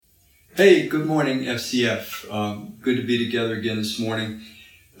Hey, good morning, FCF. Good to be together again this morning.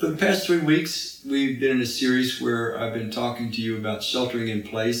 For the past 3 weeks, we've been in a series where I've been talking to you about sheltering in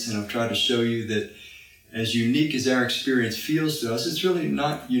place, and I've tried to show you that as unique as our experience feels to us, it's really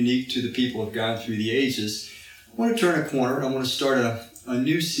not unique to the people of God through the ages. I want to turn a corner, and I want to start a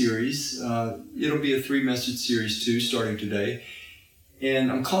new series. It'll be a 3-message series too, starting today. And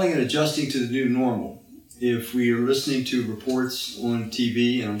I'm calling it Adjusting to the New Normal. If we are listening to reports on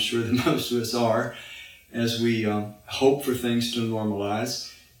TV, and I'm sure that most of us are, as we hope for things to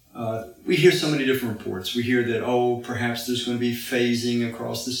normalize, we hear so many different reports. We hear that, perhaps there's going to be phasing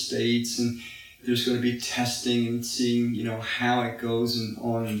across the states, and there's going to be testing and seeing, how it goes and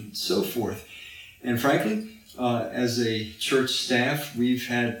on and so forth. And frankly, as a church staff, we've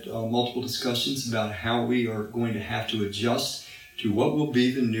had multiple discussions about how we are going to have to adjust to what will be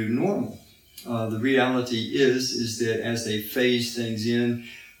the new normal. The reality is that as they phase things in,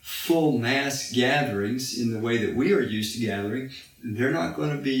 full mass gatherings in the way that we are used to gathering, they're not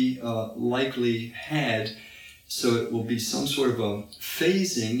going to be likely had. So it will be some sort of a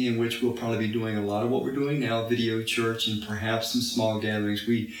phasing in which we'll probably be doing a lot of what we're doing now, video church and perhaps some small gatherings.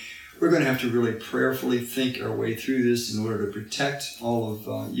 We're going to have to really prayerfully think our way through this in order to protect all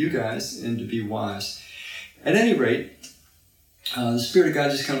of you guys and to be wise. At any rate, the Spirit of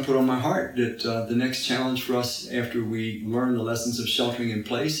God just kind of put on my heart that the next challenge for us after we learn the lessons of sheltering in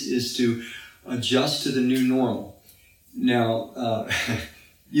place is to adjust to the new normal. Now,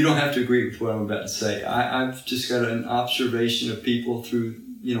 you don't have to agree with what I'm about to say. I've just got an observation of people through,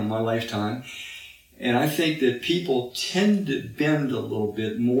 my lifetime. And I think that people tend to bend a little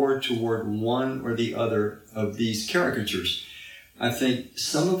bit more toward one or the other of these caricatures. I think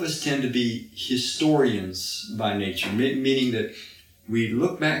some of us tend to be historians by nature, meaning that we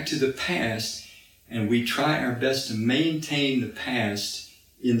look back to the past and we try our best to maintain the past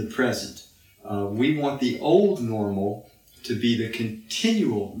in the present. We want the old normal to be the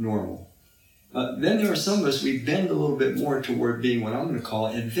continual normal. Then there are some of us, we bend a little bit more toward being what I'm going to call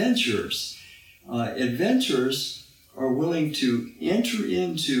adventurers. Adventurers are willing to enter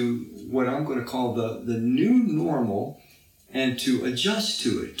into what I'm going to call the new normal and to adjust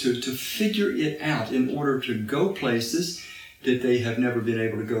to it, to figure it out in order to go places that they have never been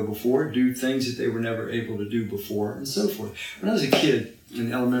able to go before, do things that they were never able to do before, and so forth. When I was a kid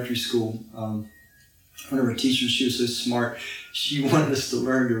in elementary school, one of our teachers, she was so smart, she wanted us to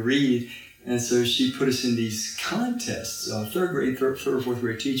learn to read, and so she put us in these contests. Third or fourth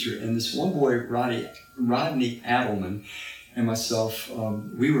grade teacher, and this one boy, Rodney Adelman, and myself,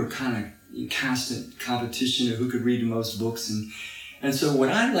 we were kind of in constant competition of who could read the most books. And so what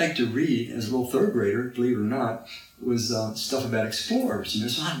I liked to read as a little third grader, believe it or not, was stuff about explorers.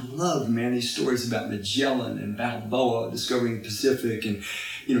 So I loved, these stories about Magellan and Balboa discovering the Pacific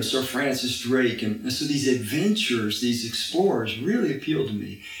and, Sir Francis Drake. And so these adventures, these explorers really appealed to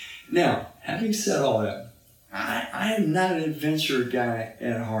me. Now, having said all that, I am not an adventure guy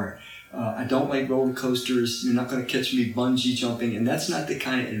at heart. I don't like roller coasters. You're not going to catch me bungee jumping, and that's not the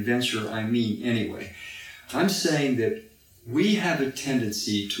kind of adventure I mean anyway. I'm saying that we have a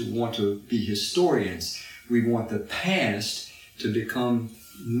tendency to want to be historians. We want the past to become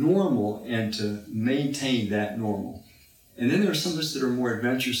normal and to maintain that normal. And then there are some of us that are more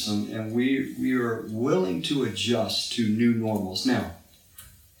adventuresome, and we are willing to adjust to new normals. Now,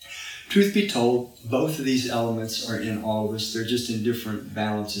 truth be told, both of these elements are in all of us. They're just in different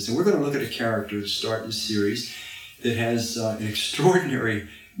balances. And we're going to look at a character to start this series that has an extraordinary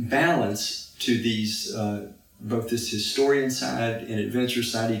balance to these, both this historian side and adventure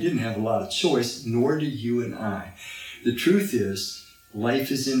side. He didn't have a lot of choice, nor do you and I. The truth is,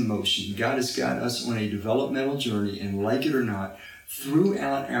 life is in motion. God has got us on a developmental journey, and like it or not,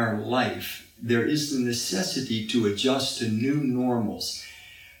 throughout our life, there is the necessity to adjust to new normals.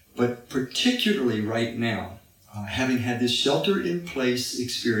 But particularly right now, having had this shelter-in-place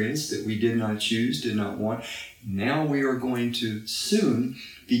experience that we did not choose, did not want, now we are going to soon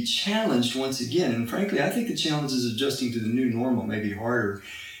be challenged once again. And frankly, I think the challenges of adjusting to the new normal may be harder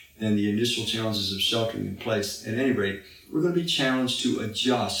than the initial challenges of sheltering in place. At any rate, we're going to be challenged to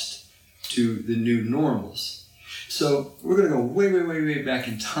adjust to the new normals. So we're going to go way, way, way, way back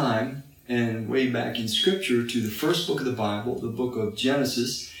in time and way back in Scripture to the first book of the Bible, the book of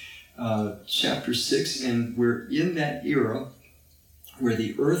Genesis, chapter 6, and we're in that era where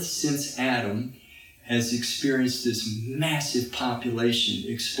the earth since Adam has experienced this massive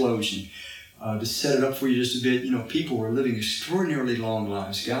population explosion. To set it up for you just a bit, people were living extraordinarily long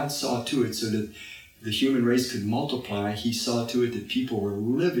lives. God saw to it so that the human race could multiply. He saw to it that people were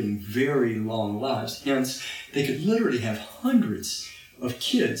living very long lives. Hence, they could literally have hundreds of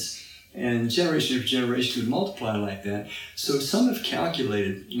kids And generation after generation could multiply like that. So some have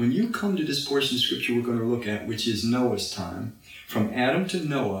calculated, when you come to this portion of Scripture we're going to look at, which is Noah's time, from Adam to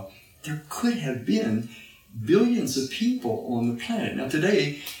Noah, there could have been billions of people on the planet. Now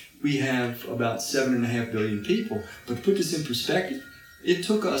today, we have about 7.5 billion people. But to put this in perspective, it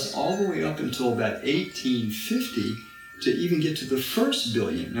took us all the way up until about 1850 to even get to the first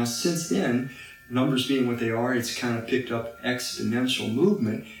billion. Now since then, numbers being what they are, it's kind of picked up exponential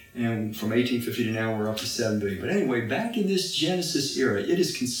movement. And from 1850 to now, we're up to 7 billion. But anyway, back in this Genesis era, it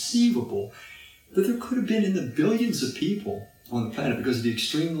is conceivable that there could have been in the billions of people on the planet because of the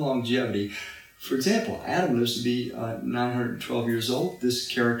extreme longevity. For example, Adam lives to be 912 years old. This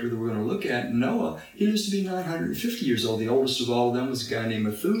character that we're going to look at, Noah, he lives to be 950 years old. The oldest of all of them was a guy named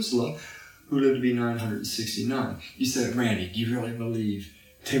Methuselah, who lived to be 969. You said, Randy, do you really believe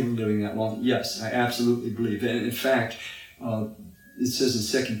they were living that long? Yes, I absolutely believe. And in fact, it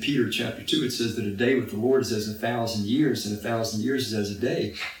says in 2 Peter chapter 2, it says that a day with the Lord is as 1,000 years, and 1,000 years is as a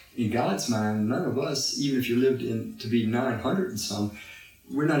day. In God's mind, none of us, even if you lived to be 900 and some,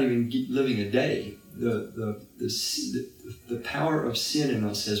 we're not even living a day. The power of sin in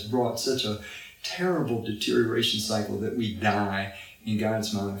us has brought such a terrible deterioration cycle that we die in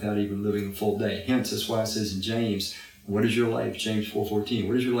God's mind without even living a full day. Hence, that's why it says in James, what is your life? James 4:14.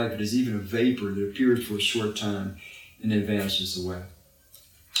 What is your life? It is even a vapor that appears for a short time and then vanishes away.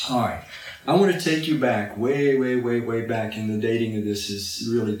 All right. I want to take you back, way, way, way, way back, and the dating of this is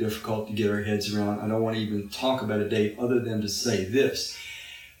really difficult to get our heads around. I don't want to even talk about a date other than to say this.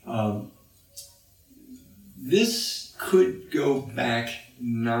 This could go back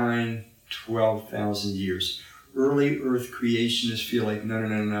 12,000 years. Early Earth creationists feel like,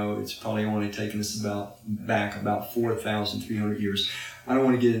 no, it's probably only taken us back about 4,300 years. I don't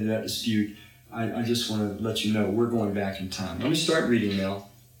want to get into that dispute. I just want to let you know we're going back in time. Let me start reading now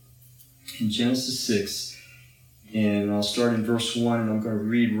in Genesis 6, and I'll start in verse 1, and I'm going to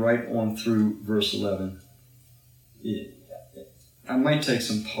read right on through verse 11. I might take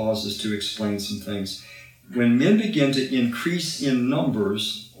some pauses to explain some things. When men began to increase in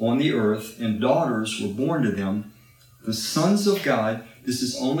numbers on the earth, and daughters were born to them, the sons of God, this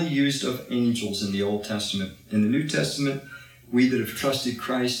is only used of angels in the Old Testament. In the New Testament, we that have trusted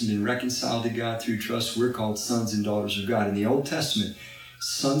Christ and been reconciled to God through trust, we're called sons and daughters of God. In the Old Testament,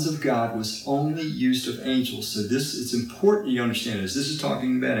 sons of God was only used of angels. So it's important you understand this. This is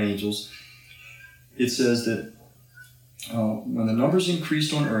talking about angels. It says that when the numbers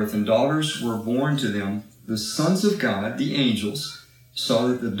increased on earth and daughters were born to them, the sons of God, the angels, saw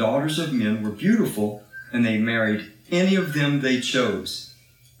that the daughters of men were beautiful, and they married any of them they chose.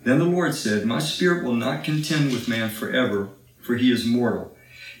 Then the Lord said, my spirit will not contend with man forever, for he is mortal.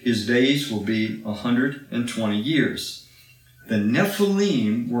 His days will be 120 years. The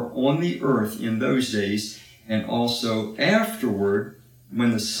Nephilim were on the earth in those days, and also afterward,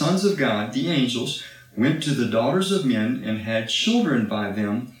 when the sons of God, the angels, went to the daughters of men and had children by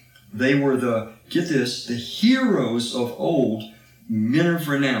them, they were the heroes of old, men of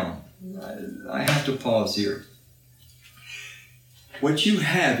renown. I have to pause here. What you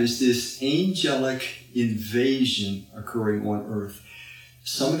have is this angelic invasion occurring on earth.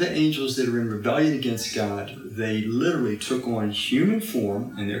 Some of the angels that are in rebellion against God, they literally took on human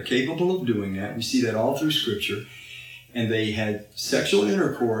form, and they're capable of doing that. We see that all through Scripture. And they had sexual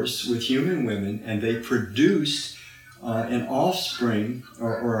intercourse with human women, and they produced an offspring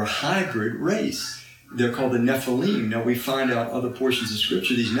or a hybrid race. They're called the Nephilim. Now we find out other portions of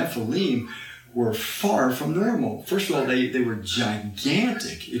Scripture, these Nephilim were far from normal. First of all, they were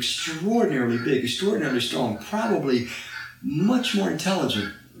gigantic, extraordinarily big, extraordinarily strong, probably much more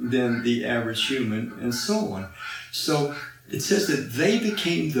intelligent than the average human, and so on. So it says that they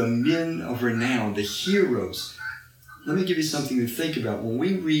became the men of renown, the heroes. Let me give you something to think about. When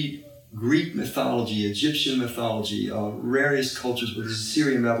we read Greek mythology, Egyptian mythology, various cultures with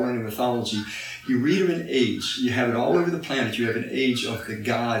Assyrian, Babylonian mythology, you read of an age. You have it all over the planet. You have an age of the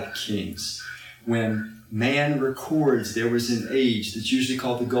god kings. When man records, there was an age that's usually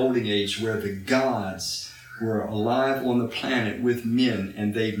called the Golden Age, where the gods were alive on the planet with men,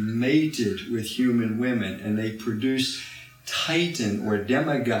 and they mated with human women, and they produced Titan or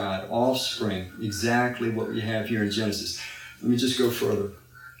demigod offspring, exactly what we have here in Genesis. Let me just go further.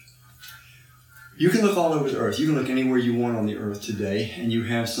 You can look all over the earth. You can look anywhere you want on the earth today, and you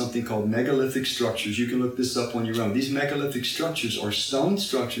have something called megalithic structures. You can look this up on your own. These megalithic structures are stone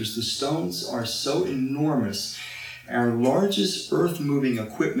structures. The stones are so enormous. Our largest earth-moving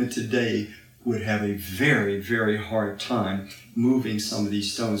equipment today would have a very, very hard time moving some of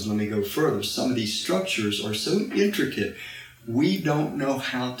these stones. Let me go further. Some of these structures are so intricate We don't know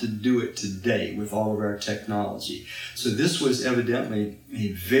how to do it today with all of our technology. So this was evidently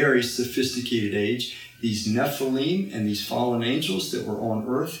a very sophisticated age. These Nephilim and these fallen angels that were on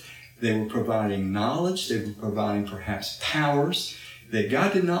earth, they were providing knowledge, they were providing perhaps powers that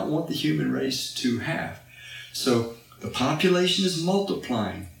God did not want the human race to have. So the population is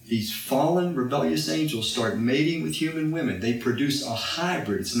multiplying. These fallen, rebellious angels start mating with human women. They produce a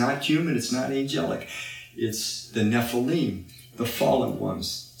hybrid. It's not human, it's not angelic. It's the Nephilim, the fallen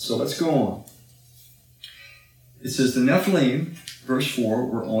ones. So let's go on. It says, the Nephilim, verse 4,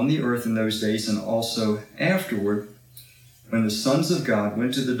 were on the earth in those days and also afterward, when the sons of God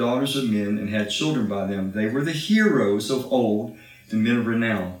went to the daughters of men and had children by them. They were the heroes of old, the men of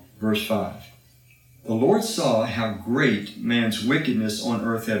renown. Verse 5. The Lord saw how great man's wickedness on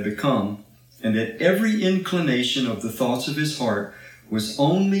earth had become, and that every inclination of the thoughts of his heart was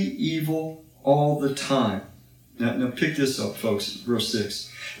only evil all the time. Now pick this up, folks, verse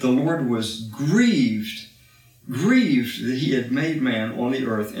 6. The Lord was grieved that he had made man on the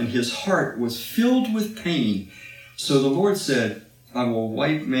earth, and his heart was filled with pain. So the Lord said, I will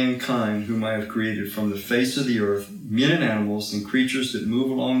wipe mankind whom I have created from the face of the earth, men and animals and creatures that move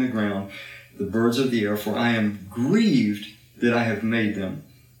along the ground, the birds of the air, for I am grieved that I have made them.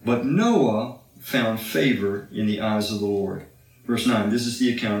 But Noah found favor in the eyes of the Lord. Verse 9, this is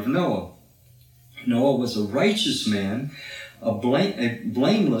the account of Noah. Noah was a righteous man,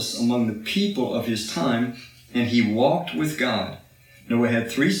 blameless among the people of his time, and he walked with God. Noah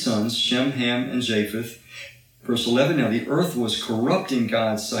had 3 sons, Shem, Ham, and Japheth. Verse 11, now the earth was corrupt in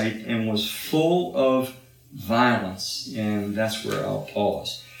God's sight and was full of violence. And that's where I'll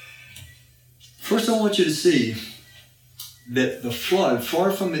pause. First, I want you to see that the flood,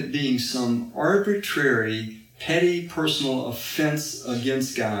 far from it being some arbitrary, petty, personal offense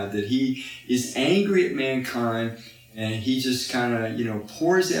against God, that he is angry at mankind and he just kind of,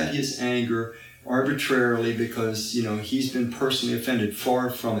 pours out his anger arbitrarily because, he's been personally offended. Far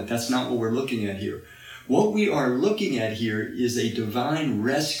from it. That's not what we're looking at here. What we are looking at here is a divine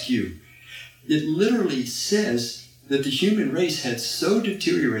rescue. It literally says that the human race had so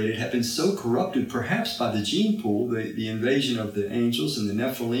deteriorated, had been so corrupted, perhaps by the gene pool, the invasion of the angels and the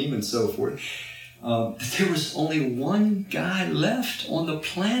Nephilim and so forth, that there was only one guy left on the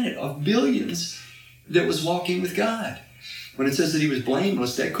planet of billions that was walking with God. When it says that he was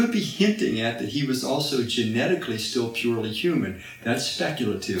blameless, that could be hinting at that he was also genetically still purely human. That's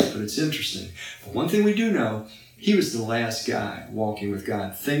speculative, but it's interesting. But one thing we do know, he was the last guy walking with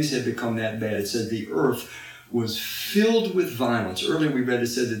God. Things had become that bad. It said the earth was filled with violence. Earlier we read it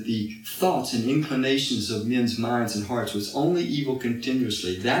said that the thoughts and inclinations of men's minds and hearts was only evil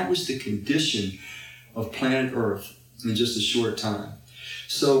continuously. That was the condition of planet Earth in just a short time.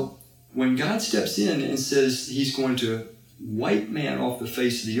 So when God steps in and says he's going to wipe man off the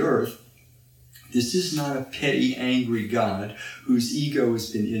face of the earth, this is not a petty, angry God whose ego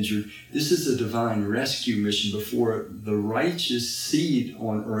has been injured. This is a divine rescue mission before the righteous seed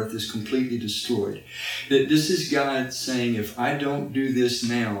on earth is completely destroyed. That this is God saying, if I don't do this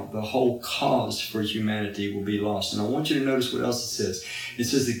now, the whole cause for humanity will be lost. And I want you to notice what else it says. It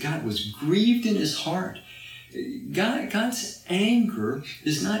says that God was grieved in his heart. God's anger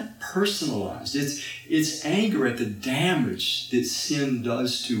is not personalized. It's anger at the damage that sin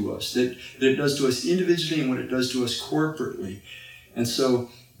does to us, that it does to us individually and what it does to us corporately. And so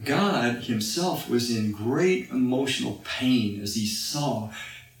God himself was in great emotional pain as he saw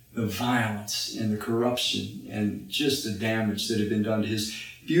the violence and the corruption and just the damage that had been done to his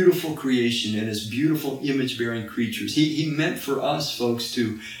beautiful creation and his beautiful image-bearing creatures. He meant for us, folks,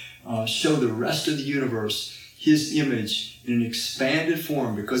 to show the rest of the universe his image in an expanded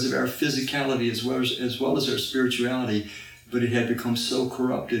form because of our physicality as well as our spirituality, but it had become so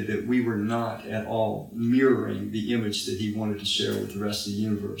corrupted that we were not at all mirroring the image that he wanted to share with the rest of the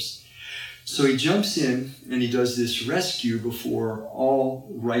universe. So he jumps in and he does this rescue before all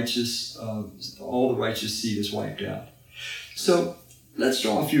the righteous seed is wiped out. So let's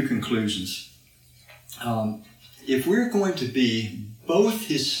draw a few conclusions. If we're going to be both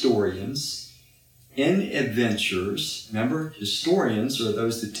historians and adventurers, remember, historians are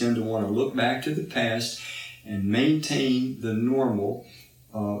those that tend to want to look back to the past and maintain the normal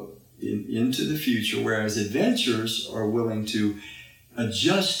into the future, whereas adventurers are willing to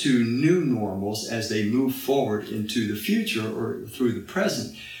adjust to new normals as they move forward into the future or through the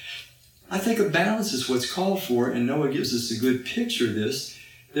present. I think a balance is what's called for, and Noah gives us a good picture of this.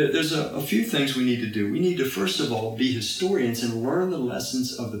 There's a few things we need to do. We need to, first of all, be historians and learn the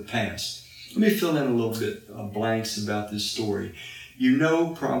lessons of the past. Let me fill in a little bit of blanks about this story. You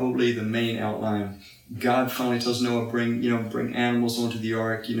know probably the main outline. God finally tells Noah, bring animals onto the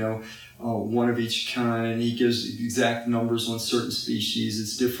ark, one of each kind. He gives exact numbers on certain species.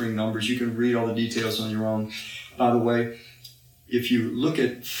 It's differing numbers. You can read all the details on your own. By the way, if you look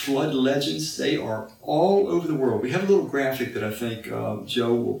at flood legends, they are all over the world. We have a little graphic that I think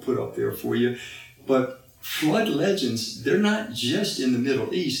Joe will put up there for you. But flood legends, they're not just in the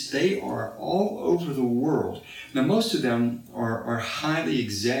Middle East. They are all over the world. Now, most of them are highly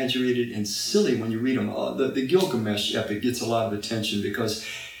exaggerated and silly when you read them. The Gilgamesh epic gets a lot of attention because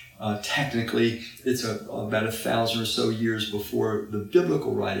technically it's about 1,000 or so years before the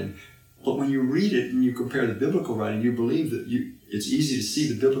biblical writing. But when you read it and you compare the biblical writing, you believe that it's easy to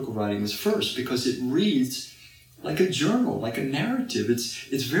see the biblical writing was first because it reads like a journal, like a narrative.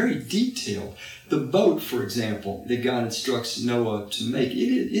 It's very detailed. The boat, for example, that God instructs Noah to make, it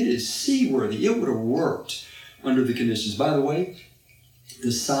is seaworthy. It would have worked under the conditions. By the way,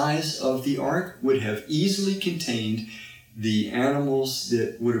 the size of the ark would have easily contained the animals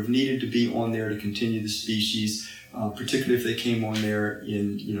that would have needed to be on there to continue the species, particularly if they came on there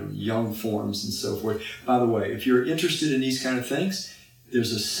in young forms and so forth. By the way, if you're interested in these kind of things,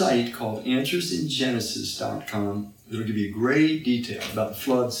 there's a site called AnswersInGenesis.com that'll give you great detail about the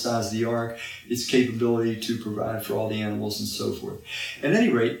flood, the size of the ark, its capability to provide for all the animals and so forth. At any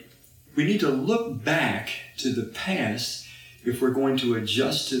rate, we need to look back to the past if we're going to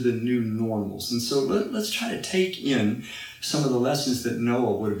adjust to the new normals. And so let's try to take in some of the lessons that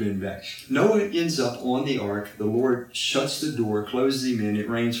Noah would have been back. Noah ends up on the ark. The Lord shuts the door, closes him in. It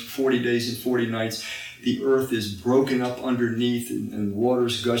rains for 40 days and 40 nights. The earth is broken up underneath, and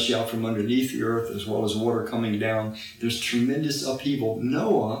waters gush out from underneath the earth as well as water coming down. There's tremendous upheaval.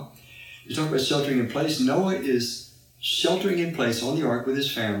 Noah, you talk about sheltering in place, Noah is sheltering in place on the ark with his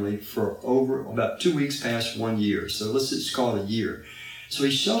family for over about 2 weeks past 1 year. So let's just call it a year. So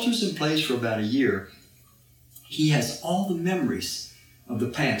he shelters in place for about a year. He has all the memories of the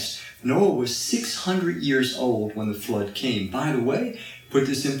past. Noah was 600 years old when the flood came. By the way, put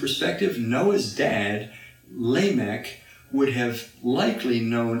this in perspective, Noah's dad, Lamech, would have likely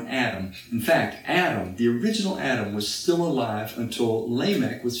known Adam. In fact, Adam, the original Adam, was still alive until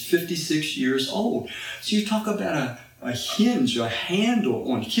Lamech was 56 years old. So you talk about a hinge, a handle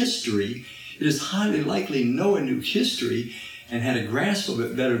on history. It is highly likely Noah knew history and had a grasp of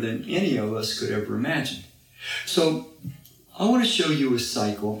it better than any of us could ever imagine. So I want to show you a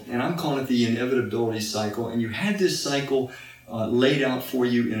cycle, and I'm calling it the inevitability cycle. And you had this cycle laid out for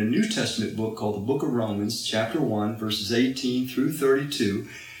you in a New Testament book called the Book of Romans, chapter 1, verses 18 through 32.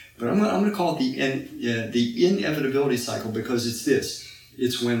 But I'm going to call it the inevitability cycle because it's this.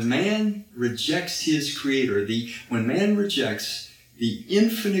 It's when man rejects his creator, when man rejects the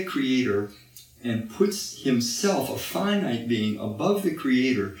infinite creator and puts himself, a finite being, above the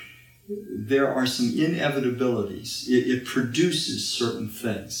creator, there are some inevitabilities. It produces certain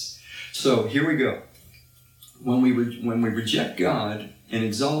things. So here we go. When we reject God and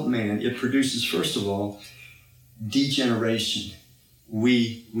exalt man, it produces, first of all, degeneration.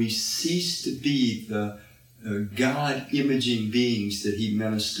 We cease to be the God-imaging beings that he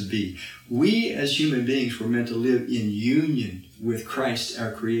meant us to be. We, as human beings, were meant to live in union with Christ,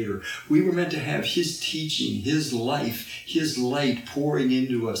 our Creator. We were meant to have his teaching, his life, his light pouring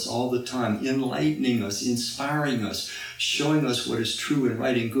into us all the time, enlightening us, inspiring us, showing us what is true and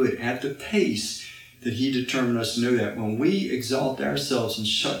right and good at the pace that he determined us to know that. When we exalt ourselves and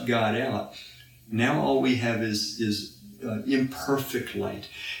shut God out, now all we have is imperfect light.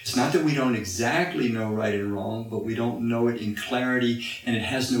 It's not that we don't exactly know right and wrong, but we don't know it in clarity, and it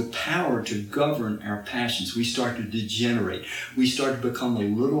has no power to govern our passions. We start to degenerate. We start to become a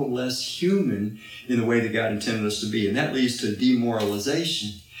little less human in the way that God intended us to be, and that leads to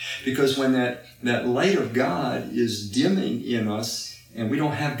demoralization. Because when that light of God is dimming in us, and we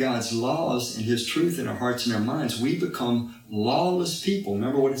don't have God's laws and his truth in our hearts and our minds, we become lawless people.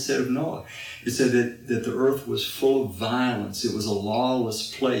 Remember what it said of Noah. It said that the earth was full of violence. It was a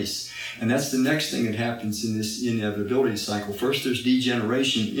lawless place. And that's the next thing that happens in this inevitability cycle. First there's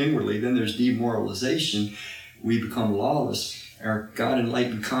degeneration inwardly, then there's demoralization. We become lawless. Our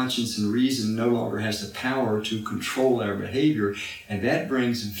God-enlightened conscience and reason no longer has the power to control our behavior, and that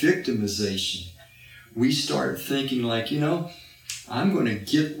brings victimization. We start thinking like, I'm going to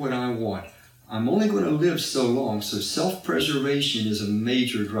get what I want. I'm only going to live so long. So self-preservation is a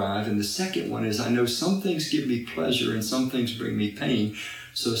major drive. And the second one is I know some things give me pleasure and some things bring me pain.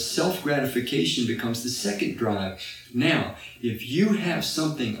 So self-gratification becomes the second drive. Now, if you have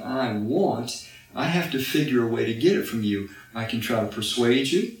something I want, I have to figure a way to get it from you. I can try to persuade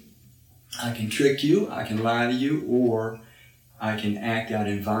you. I can trick you. I can lie to you. Or I can act out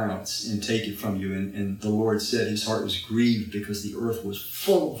in violence and take it from you. And the Lord said his heart was grieved because the earth was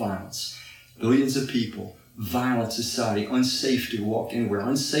full of violence. Billions of people, violent society, unsafe to walk anywhere,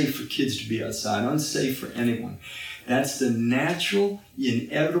 unsafe for kids to be outside, unsafe for anyone. That's the natural,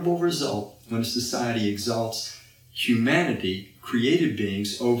 inevitable result when a society exalts humanity, created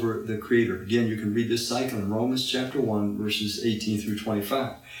beings, over the Creator. Again, you can read this cycle in Romans chapter 1, verses 18 through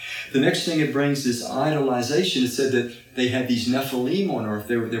 25. The next thing it brings is idolization. It said that they had these Nephilim on earth.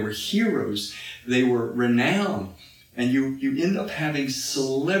 They were heroes. They were renowned. And you end up having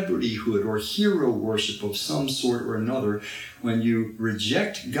celebrityhood or hero worship of some sort or another when you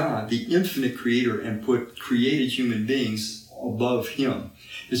reject God, the infinite Creator, and put created human beings above Him.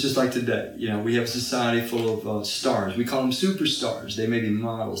 It's just like today. We have a society full of stars. We call them superstars. They may be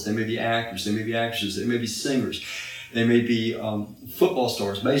models. They may be actors. They may be actresses. They may be singers. They may be football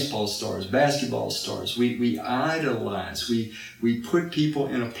stars, baseball stars, basketball stars. We idolize. We put people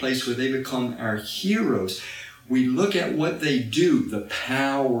in a place where they become our heroes. We look at what they do, the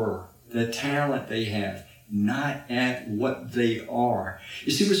power, the talent they have, not at what they are.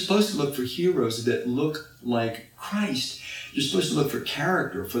 You see, we're supposed to look for heroes that look like Christ. You're supposed to look for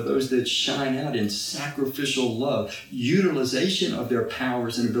character, for those that shine out in sacrificial love, utilization of their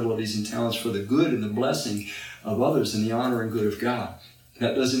powers and abilities and talents for the good and the blessing of others and the honor and good of God.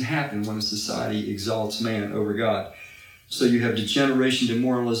 That doesn't happen when a society exalts man over God. So you have degeneration,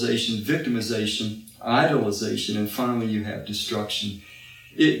 demoralization, victimization, idolization, and finally you have destruction.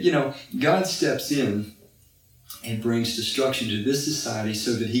 God steps in and brings destruction to this society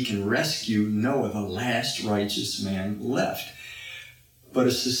so that he can rescue Noah, the last righteous man left. But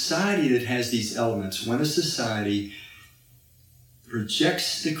a society that has these elements, when a society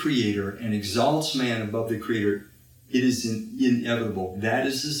rejects the Creator and exalts man above the Creator, it is inevitable. That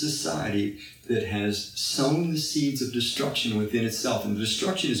is a society that has sown the seeds of destruction within itself. And the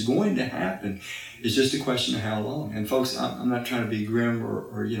destruction is going to happen. It's just a question of how long. And folks, I'm not trying to be grim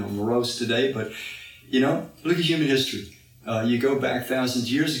or morose today, but, look at human history. You go back thousands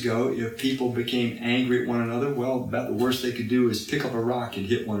of years ago, if people became angry at one another, well, about the worst they could do is pick up a rock and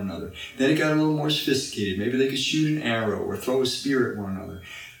hit one another. Then it got a little more sophisticated. Maybe they could shoot an arrow or throw a spear at one another.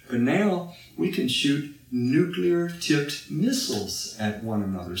 But now we can shoot nuclear-tipped missiles at one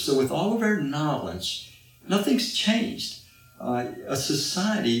another. So with all of our knowledge, nothing's changed. A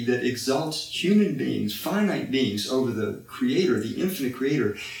society that exalts human beings, finite beings, over the Creator, the infinite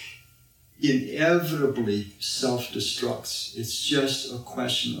Creator, inevitably self-destructs. It's just a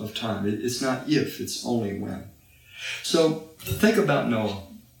question of time. It's not if, it's only when. So think about Noah.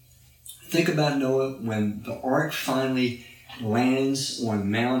 Think about Noah when the ark finally lands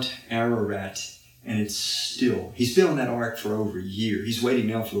on Mount Ararat, and it's still. He's been on that ark for over a year. He's waiting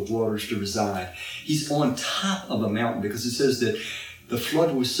now for the waters to reside. He's on top of a mountain because it says that the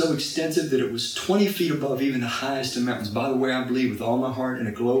flood was so extensive that it was 20 feet above even the highest of mountains. By the way, I believe with all my heart in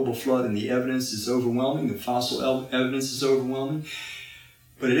a global flood, and the evidence is overwhelming. The fossil evidence is overwhelming.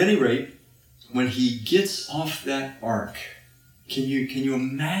 But at any rate, when he gets off that ark, can you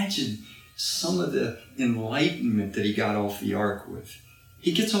imagine some of the enlightenment that he got off the ark with?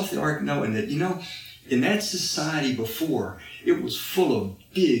 He gets off the ark knowing that, in that society before, it was full of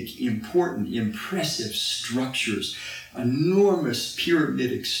big, important, impressive structures, enormous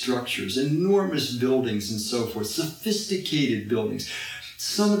pyramidic structures, enormous buildings and so forth, sophisticated buildings.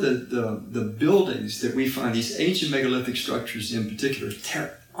 Some of the buildings that we find, these ancient megalithic structures in particular,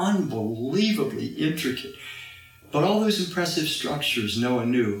 they're unbelievably intricate. But all those impressive structures, Noah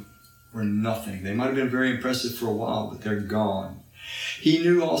knew, were nothing. They might have been very impressive for a while, but they're gone. He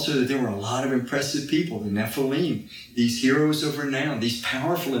knew also that there were a lot of impressive people, the Nephilim, these heroes of renown, these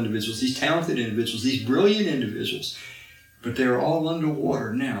powerful individuals, these talented individuals, these brilliant individuals. But they're all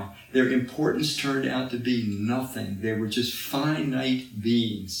underwater now. Their importance turned out to be nothing. They were just finite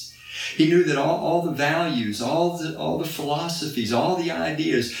beings. He knew that all the values, all the philosophies, all the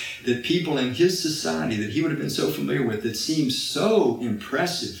ideas that people in his society that he would have been so familiar with, that seemed so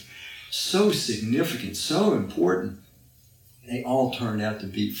impressive, so significant, so important, they all turned out to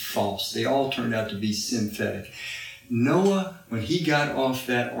be false. They all turned out to be synthetic. Noah, when he got off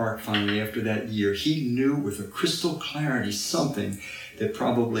that ark finally after that year, he knew with a crystal clarity something that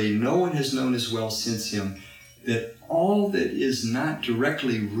probably no one has known as well since him, that all that is not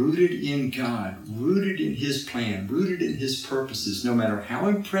directly rooted in God, rooted in His plan, rooted in His purposes, no matter how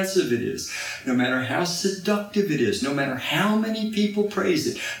impressive it is, no matter how seductive it is, no matter how many people praise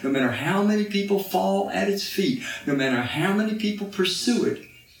it, no matter how many people fall at its feet, no matter how many people pursue it,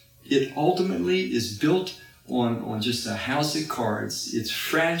 it ultimately is built on just a house of cards. It's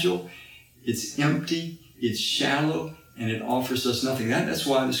fragile, it's empty, it's shallow, and it offers us nothing. That's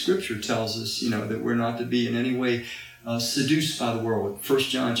why the Scripture tells us, that we're not to be in any way seduced by the world. 1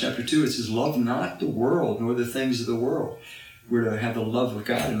 John chapter 2, it says, love not the world, nor the things of the world. We're to have the love of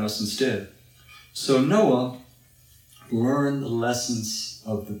God in us instead. So Noah learned the lessons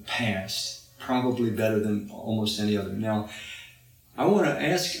of the past, probably better than almost any other. Now, I want to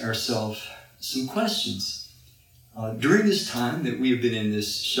ask ourselves some questions. During this time that we have been in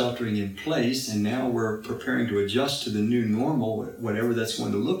this sheltering in place, and now we're preparing to adjust to the new normal, whatever that's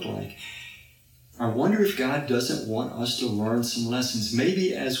going to look like, I wonder if God doesn't want us to learn some lessons.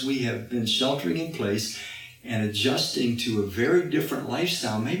 Maybe as we have been sheltering in place and adjusting to a very different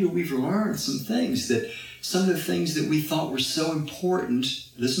lifestyle, maybe we've learned some things some of the things that we thought were so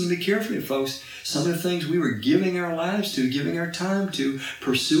important. Listen to me carefully, folks. Some of the things we were giving our lives to, giving our time to,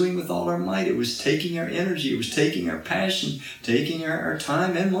 pursuing with all our might. It was taking our energy. It was taking our passion, taking our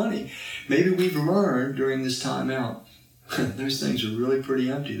time and money. Maybe we've learned during this time out, those things are really pretty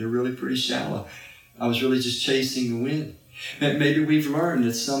empty. They're really pretty shallow. I was really just chasing the wind. Maybe we've learned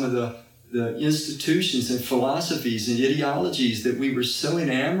that some of the institutions and philosophies and ideologies that we were so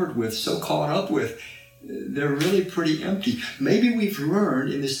enamored with, so caught up with, they're really pretty empty. Maybe we've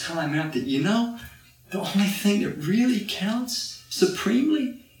learned in this time out that, the only thing that really counts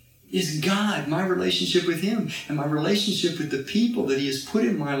supremely is God, my relationship with Him, and my relationship with the people that He has put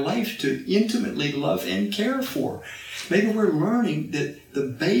in my life to intimately love and care for. Maybe we're learning that the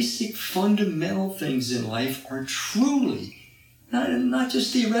basic fundamental things in life are truly, not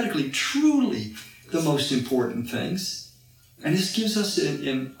just theoretically, truly the most important things. And this gives us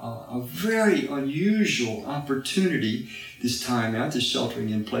a very unusual opportunity this time out, this sheltering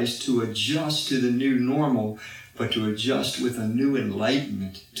in place, to adjust to the new normal, but to adjust with a new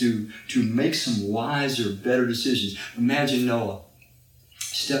enlightenment, to make some wiser, better decisions. Imagine Noah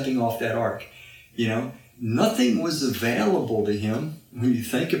stepping off that ark. Nothing was available to him when you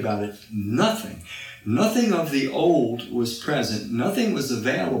think about it. Nothing. Nothing of the old was present. Nothing was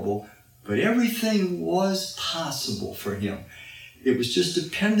available. But everything was possible for him. It was just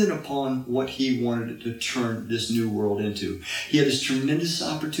dependent upon what he wanted to turn this new world into. He had this tremendous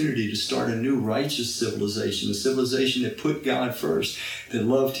opportunity to start a new righteous civilization, a civilization that put God first, that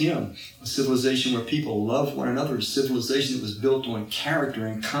loved Him, a civilization where people loved one another, a civilization that was built on character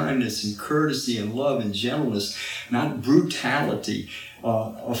and kindness and courtesy and love and gentleness, not brutality.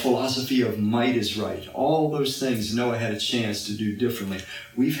 A philosophy of might is right. All those things Noah had a chance to do differently.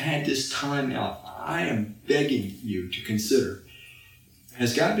 We've had this time out. I am begging you to consider,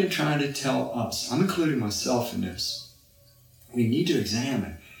 has God been trying to tell us, I'm including myself in this, we need to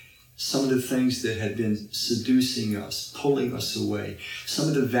examine some of the things that had been seducing us, pulling us away, some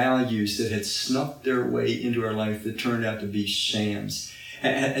of the values that had snuck their way into our life that turned out to be shams.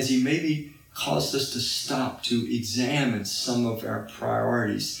 As He maybe caused us to stop to examine some of our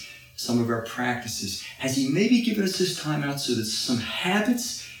priorities, some of our practices. Has He maybe given us this time out so that some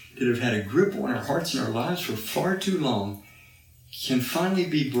habits that have had a grip on our hearts and our lives for far too long can finally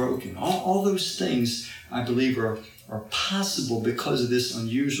be broken? All those things, I believe, are possible because of this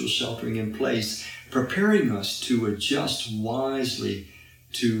unusual sheltering in place, preparing us to adjust wisely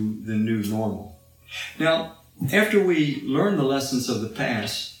to the new normal. Now, after we learn the lessons of the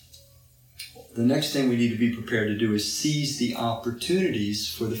past, the next thing we need to be prepared to do is seize the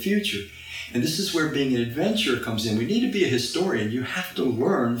opportunities for the future. And this is where being an adventurer comes in. We need to be a historian. You have to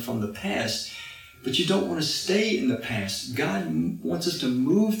learn from the past, but you don't want to stay in the past. God wants us to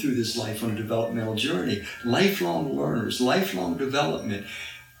move through this life on a developmental journey. Lifelong learners, lifelong development,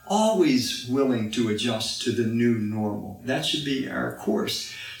 always willing to adjust to the new normal. That should be our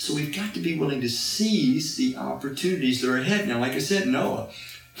course. So we've got to be willing to seize the opportunities that are ahead. Now, like I said, Noah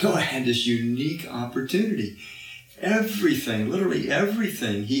had this unique opportunity. Everything, literally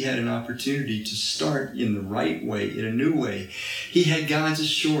everything, he had an opportunity to start in the right way, in a new way. He had God's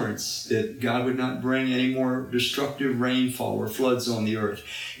assurance that God would not bring any more destructive rainfall or floods on the earth.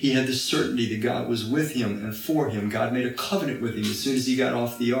 He had the certainty that God was with him and for him. God made a covenant with him as soon as he got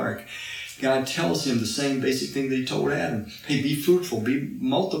off the ark. God tells him the same basic thing that He told Adam. Hey, be fruitful,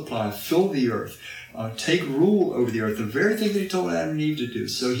 multiply, fill the earth. Take rule over the earth, the very thing that He told Adam and Eve to do.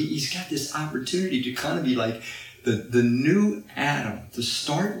 So he's got this opportunity to kind of be like the new Adam, to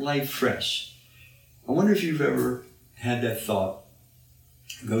start life fresh. I wonder if you've ever had that thought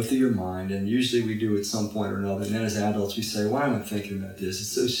go through your mind, and usually we do at some point or another, and then as adults we say, why am I thinking about this?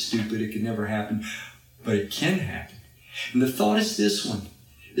 It's so stupid, it could never happen. But it can happen. And the thought is this one.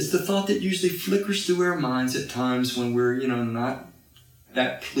 It's the thought that usually flickers through our minds at times when we're, not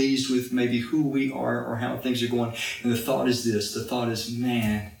that pleased with maybe who we are or how things are going. And the thought is this. The thought is,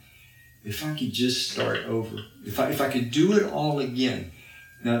 man, if I could just start over, if I could do it all again.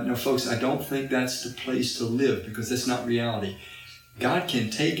 Now, folks, I don't think that's the place to live, because that's not reality. God can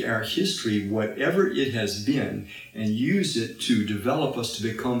take our history, whatever it has been, and use it to develop us to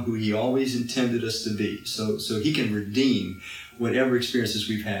become who He always intended us to be. So He can redeem whatever experiences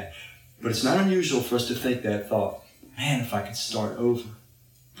we've had. But it's not unusual for us to think that thought, man, if I could start over.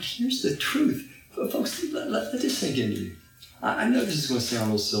 But here's the truth. Folks, let this sink into you. I know this is going to sound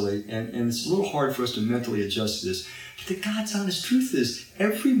a little silly, and it's a little hard for us to mentally adjust to this. But the God's honest truth is,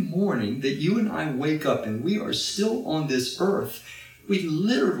 every morning that you and I wake up and we are still on this earth, we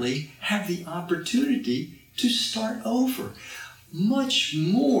literally have the opportunity to start over. Much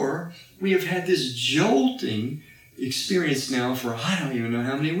more, we have had this jolting experience now for I don't even know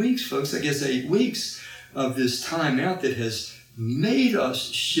how many weeks, folks. I guess 8 weeks of this time out that has made us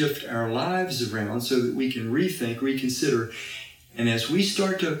shift our lives around so that we can rethink, reconsider. And as we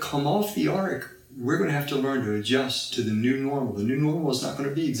start to come off the ark, we're going to have to learn to adjust to the new normal. The new normal is not going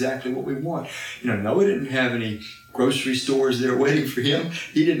to be exactly what we want. Noah didn't have any grocery stores there waiting for him.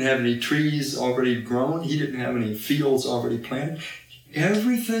 He didn't have any trees already grown. He didn't have any fields already planted.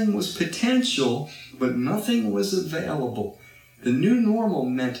 Everything was potential, but nothing was available. The new normal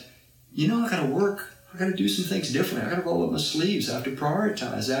meant, I got to work. I got to do some things differently. I got to roll up my sleeves. I have to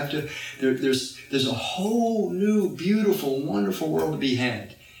prioritize. There's a whole new, beautiful, wonderful world to be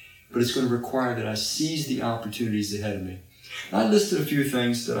had. But it's going to require that I seize the opportunities ahead of me. I listed a few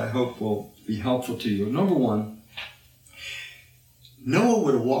things that I hope will be helpful to you. Number one, Noah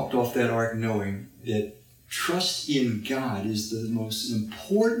would have walked off that ark knowing that trust in God is the most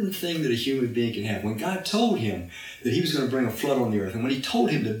important thing that a human being can have. When God told him that He was going to bring a flood on the earth, and when He told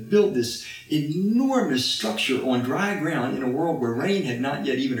him to build this enormous structure on dry ground in a world where rain had not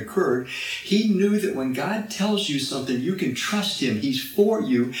yet even occurred, he knew that when God tells you something, you can trust Him. He's for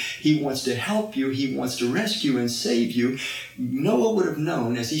you. He wants to help you. He wants to rescue and save you. Noah would have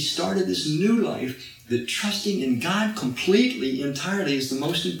known as he started this new life that trusting in God completely, entirely, is the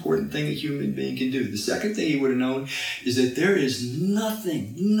most important thing a human being can do. The second thing he would have known is that there is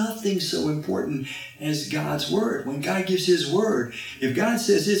nothing so important as God's Word. When God gives His Word, if God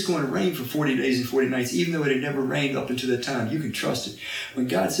says it's going to rain for 40 days and 40 nights, even though it had never rained up until that time, you can trust it. When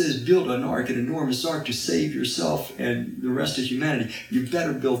God says build an ark, an enormous ark to save yourself and the rest of humanity, you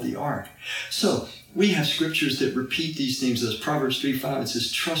better build the ark. So, we have scriptures that repeat these things. As Proverbs 3:5, it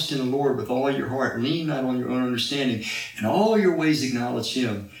says, trust in the Lord with all your heart. Lean not on your own understanding. In all your ways acknowledge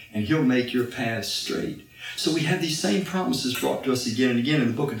Him, and He'll make your paths straight. So we have these same promises brought to us again and again in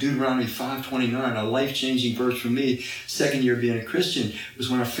the book of Deuteronomy 5:29, a life-changing verse for me. Second year being a Christian was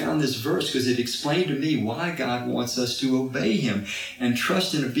when I found this verse, because it explained to me why God wants us to obey Him. And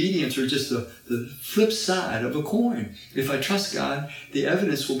trust and obedience are just the flip side of a coin. If I trust God, the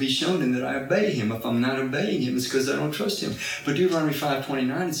evidence will be shown in that I obey Him. If I'm not obeying Him, it's because I don't trust Him. But Deuteronomy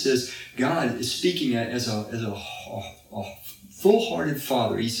 5:29, it says God is speaking as a full-hearted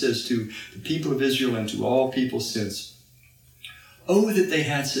father. He says to the people of Israel and to all people since, oh, that they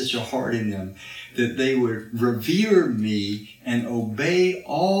had such a heart in them, that they would revere me and obey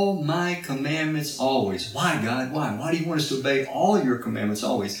all my commandments always. Why, God? Why? Why do you want us to obey all your commandments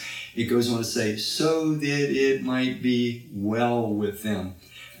always? It goes on to say, so that it might be well with them.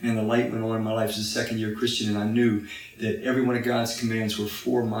 And the light went on in my life as a second-year Christian, and I knew that every one of God's commands were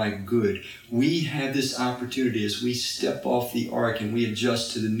for my good. We have this opportunity as we step off the ark and we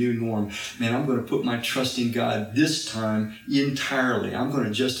adjust to the new norm. Man, I'm going to put my trust in God this time entirely. I'm going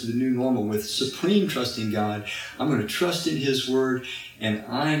to adjust to the new normal with supreme trust in God. I'm going to trust in His Word, and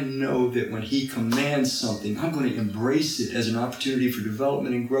I know that when He commands something, I'm going to embrace it as an opportunity for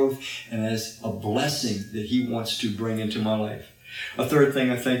development and growth and as a blessing that He wants to bring into my life. A third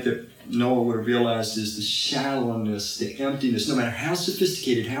thing I think that Noah would have realized is the shallowness, the emptiness. No matter how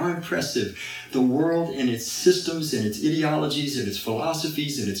sophisticated, how impressive the world and its systems and its ideologies and its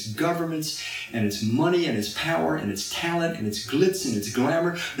philosophies and its governments and its money and its power and its talent and its glitz and its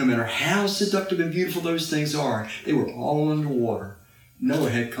glamour, no matter how seductive and beautiful those things are, they were all underwater. Noah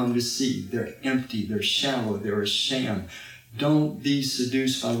had come to see they're empty, they're shallow, they're a sham. Don't be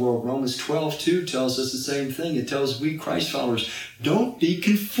seduced by the world. Romans 12:2 tells us the same thing. It tells we Christ followers, don't be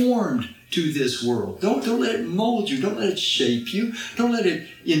conformed to this world. Don't let it mold you. Don't let it shape you. Don't let it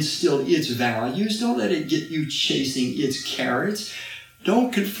instill its values. Don't let it get you chasing its carrots.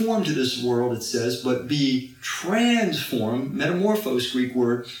 Don't conform to this world, it says, but be transformed, metamorphos, Greek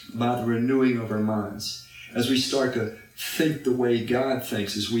word, by the renewing of our minds. As we start to think the way God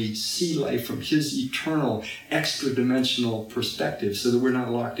thinks, as we see life from his eternal, extra-dimensional perspective, so that we're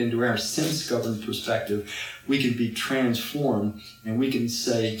not locked into our sense-governed perspective. We can be transformed, and we can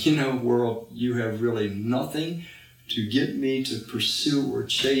say, you know, world, you have really nothing to get me to pursue or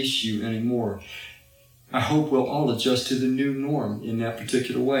chase you anymore. I hope we'll all adjust to the new norm in that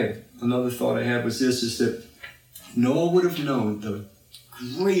particular way. Another thought I had was this, is that Noah would have known the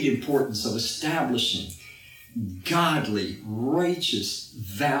great importance of establishing godly, righteous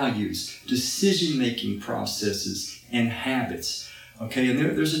values, decision-making processes, and habits. Okay, and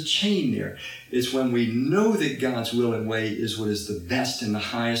there's a chain there. It's when we know that God's will and way is what is the best and the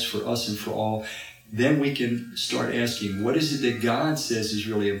highest for us and for all, then we can start asking, what is it that God says is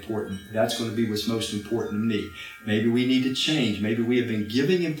really important? That's going to be what's most important to me. Maybe we need to change. Maybe we have been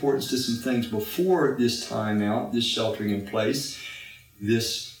giving importance to some things before this time out, this sheltering in place,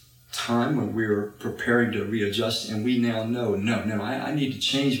 this time when we're preparing to readjust, and we now know, no, I need to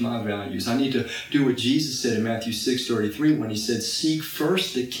change my values. I need to do what Jesus said in Matthew 6:33 when he said, seek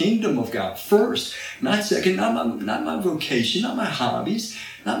first the kingdom of God. First, not second, not my vocation, not my hobbies,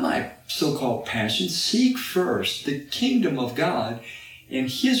 not my so-called passions. Seek first the kingdom of God and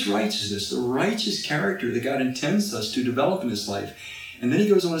his righteousness, the righteous character that God intends us to develop in this life. And then he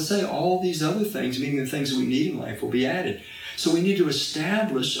goes on to say, all these other things, meaning the things that we need in life, will be added. So we need to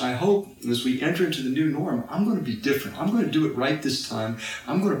establish, I hope, as we enter into the new norm, I'm going to be different. I'm going to do it right this time.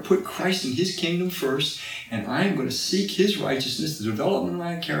 I'm going to put Christ and his kingdom first, and I am going to seek his righteousness, the development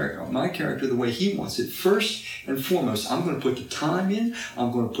of my character the way he wants it. First and foremost, I'm going to put the time in.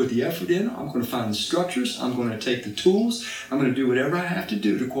 I'm going to put the effort in. I'm going to find the structures. I'm going to take the tools. I'm going to do whatever I have to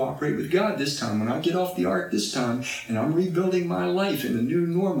do to cooperate with God this time. When I get off the ark this time, and I'm rebuilding my life in the new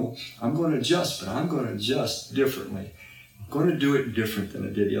normal, I'm going to adjust, but I'm going to adjust differently. Going to do it different than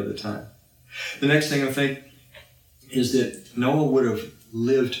I did the other time. The next thing I think is that Noah would have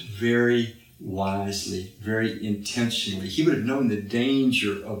lived very wisely, very intentionally. He would have known the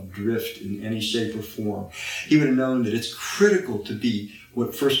danger of drift in any shape or form. He would have known that it's critical to be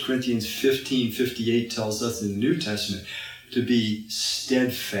what 1 Corinthians 15:58 tells us in the New Testament, to be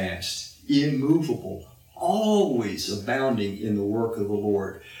steadfast, immovable, always abounding in the work of the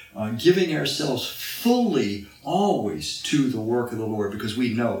Lord. Giving ourselves fully, always, to the work of the Lord, because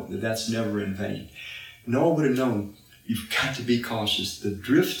we know that that's never in vain. Noah would have known, you've got to be cautious. The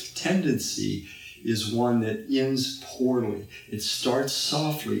drift tendency is one that ends poorly. It starts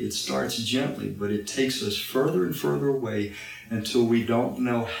softly, it starts gently, but it takes us further and further away until we don't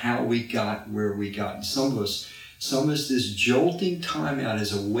know how we got where we got. And some of us, this jolting time out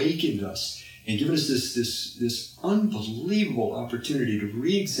has awakened us and given us this unbelievable opportunity to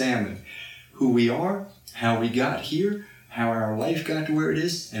re-examine who we are, how we got here, how our life got to where it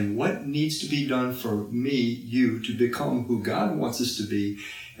is, and what needs to be done for me, you, to become who God wants us to be,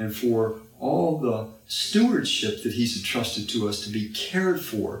 and for all the stewardship that he's entrusted to us to be cared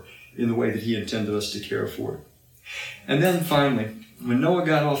for in the way that he intended us to care for it. And then finally, when Noah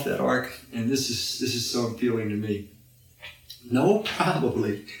got off that ark, and this is so appealing to me, Noah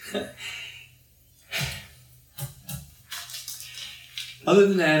probably... other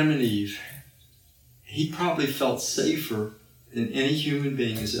than Adam and Eve, he probably felt safer than any human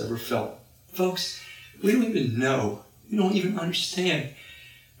being has ever felt. Folks, we don't even know, we don't even understand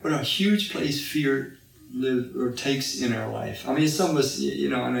what a huge place fear takes in our life. I mean, some of us, I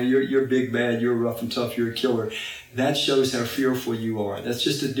know you're big, bad, you're rough and tough, you're a killer. That shows how fearful you are. That's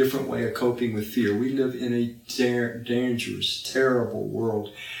just a different way of coping with fear. We live in a dangerous, terrible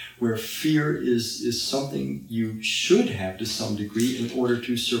world where fear is something you should have to some degree in order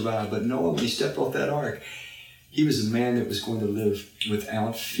to survive. But Noah, when he stepped off that ark, he was a man that was going to live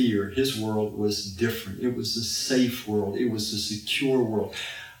without fear. His world was different. It was a safe world. It was a secure world.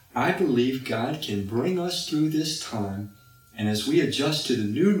 I believe God can bring us through this time, and as we adjust to the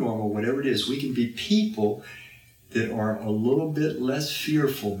new normal, whatever it is, we can be people that are a little bit less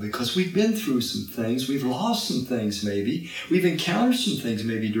fearful because we've been through some things. We've lost some things maybe. We've encountered some things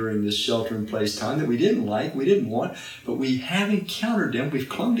maybe during this shelter-in-place time that we didn't like, we didn't want, but we have encountered them. We've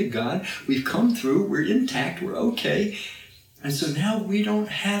clung to God. We've come through. We're intact. We're okay. And so now we don't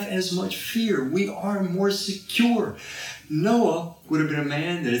have as much fear. We are more secure. Noah would have been a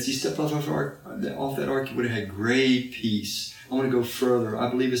man that as he stepped off that ark, he would have had great peace. I want to go further. I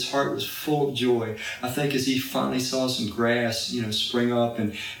believe his heart was full of joy. I think as he finally saw some grass, spring up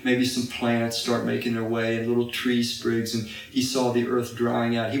and maybe some plants start making their way and little tree sprigs, and he saw the earth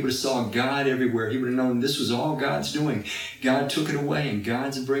drying out, he would have saw God everywhere. He would have known this was all God's doing. God took it away and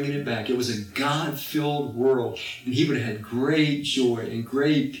God's bringing it back. It was a God-filled world, and he would have had great joy and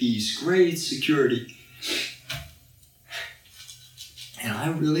great peace, great security. And I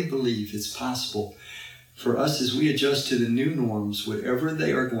really believe it's possible for us as we adjust to the new norms, whatever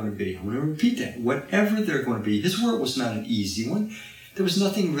they are going to be. I'm going to repeat that. Whatever they're going to be. His word was not an easy one. There was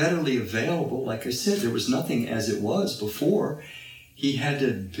nothing readily available. Like I said, there was nothing as it was before. He had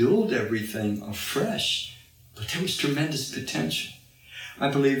to build everything afresh. But there was tremendous potential. I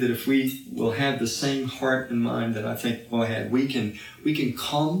believe that if we will have the same heart and mind that I think Noah had, we can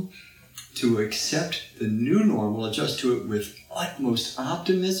come to accept the new normal, adjust to it with utmost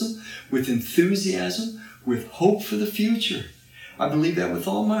optimism, with enthusiasm, with hope for the future. I believe that with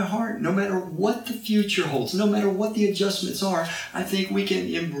all my heart. No matter what the future holds, no matter what the adjustments are, I think we can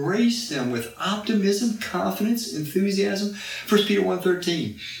embrace them with optimism, confidence, enthusiasm. 1 Peter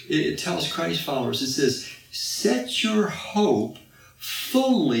 1:13, it tells Christ followers, it says, set your hope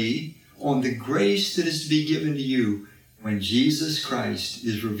fully on the grace that is to be given to you when Jesus Christ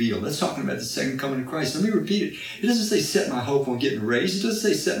is revealed. That's talking about the second coming of Christ. Let me repeat it. It doesn't say set my hope on getting raised. It doesn't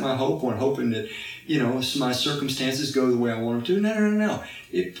say set my hope on hoping that, my circumstances go the way I want them to. No.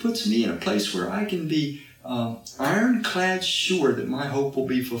 It puts me in a place where I can be ironclad sure that my hope will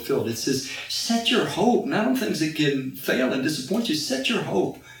be fulfilled. It says set your hope, not on things that can fail and disappoint you. Set your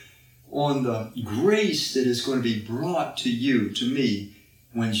hope on the grace that is going to be brought to you, to me,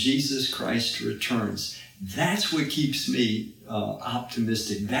 when Jesus Christ returns. That's what keeps me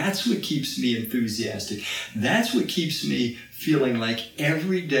optimistic. That's what keeps me enthusiastic. That's what keeps me feeling like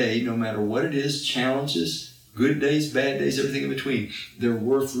every day, no matter what it is, challenges, good days, bad days, everything in between, they're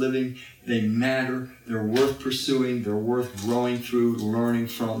worth living, they matter, they're worth pursuing, they're worth growing through, learning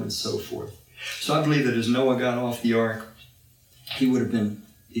from, and so forth. So I believe that as Noah got off the ark, he would have been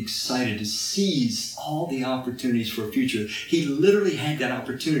excited to seize all the opportunities for a future. He literally had that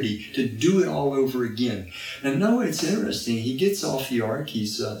opportunity to do it all over again. Now, Noah, it's interesting. He gets off the ark.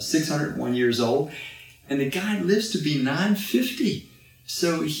 He's 601 years old, and the guy lives to be 950.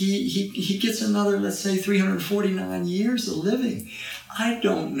 So he gets another, let's say, 349 years of living. I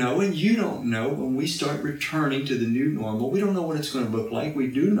don't know, and you don't know, when we start returning to the new normal. We don't know what it's going to look like. We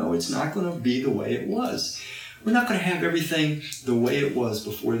do know it's not going to be the way it was. We're not going to have everything the way it was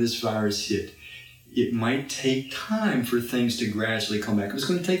before this virus hit. It might take time for things to gradually come back. It was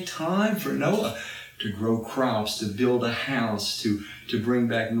going to take time for Noah to grow crops, to build a house, to bring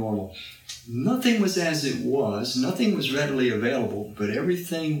back normal. Nothing was as it was. Nothing was readily available, but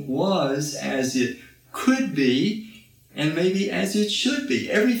everything was as it could be and maybe as it should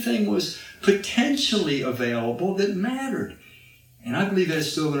be. Everything was potentially available that mattered. And I believe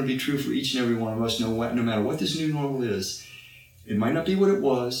that's still going to be true for each and every one of us, no matter what this new normal is. It might not be what it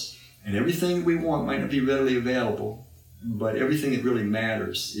was, and everything that we want might not be readily available, but everything that really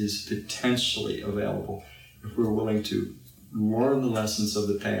matters is potentially available if we're willing to learn the lessons of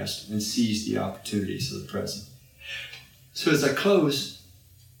the past and seize the opportunities of the present. So as I close,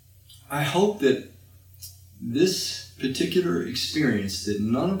 I hope that this particular experience that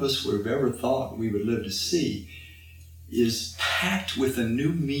none of us would have ever thought we would live to see is packed with a new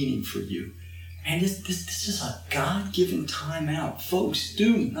meaning for you. And this is a God-given time out. Folks,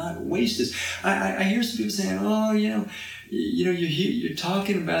 do not waste this. I hear some people saying, oh, you're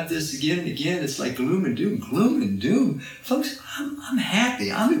talking about this again and again. It's like gloom and doom. Gloom and doom. Folks, I'm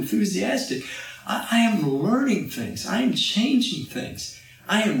happy. I'm enthusiastic. I am learning things. I am changing things.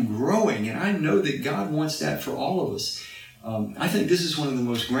 I am growing, and I know that God wants that for all of us. I think this is one of the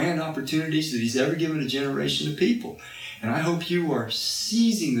most grand opportunities that He's ever given a generation of people. And I hope you are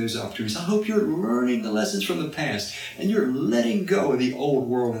seizing those opportunities. I hope you're learning the lessons from the past and you're letting go of the old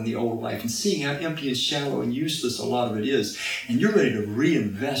world and the old life and seeing how empty and shallow and useless a lot of it is. And you're ready to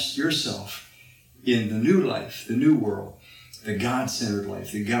reinvest yourself in the new life, the new world, the God-centered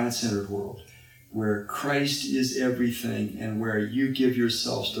life, the God-centered world, where Christ is everything and where you give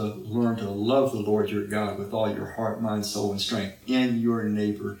yourselves to learn to love the Lord your God with all your heart, mind, soul, and strength, and your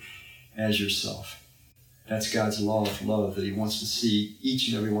neighbor as yourself. That's God's law of love that He wants to see each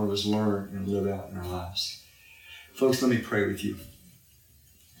and every one of us learn and live out in our lives. Folks, let me pray with you.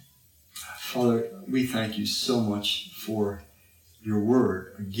 Father, we thank you so much for your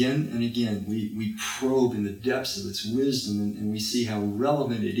word. Again and again, we probe in the depths of its wisdom and we see how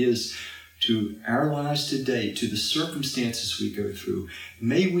relevant it is to our lives today, to the circumstances we go through.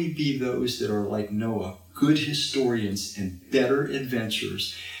 May we be those that are like Noah, good historians and better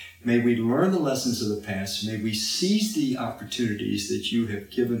adventurers. May we learn the lessons of the past. May we seize the opportunities that you have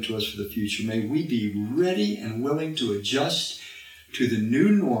given to us for the future. May we be ready and willing to adjust to the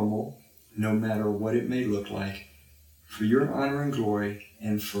new normal, no matter what it may look like, for your honor and glory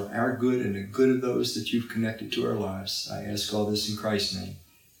and for our good and the good of those that you've connected to our lives. I ask all this in Christ's name.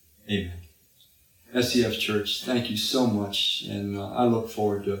 Amen. SEF Church, thank you so much, and I look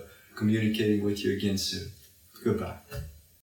forward to communicating with you again soon. Goodbye.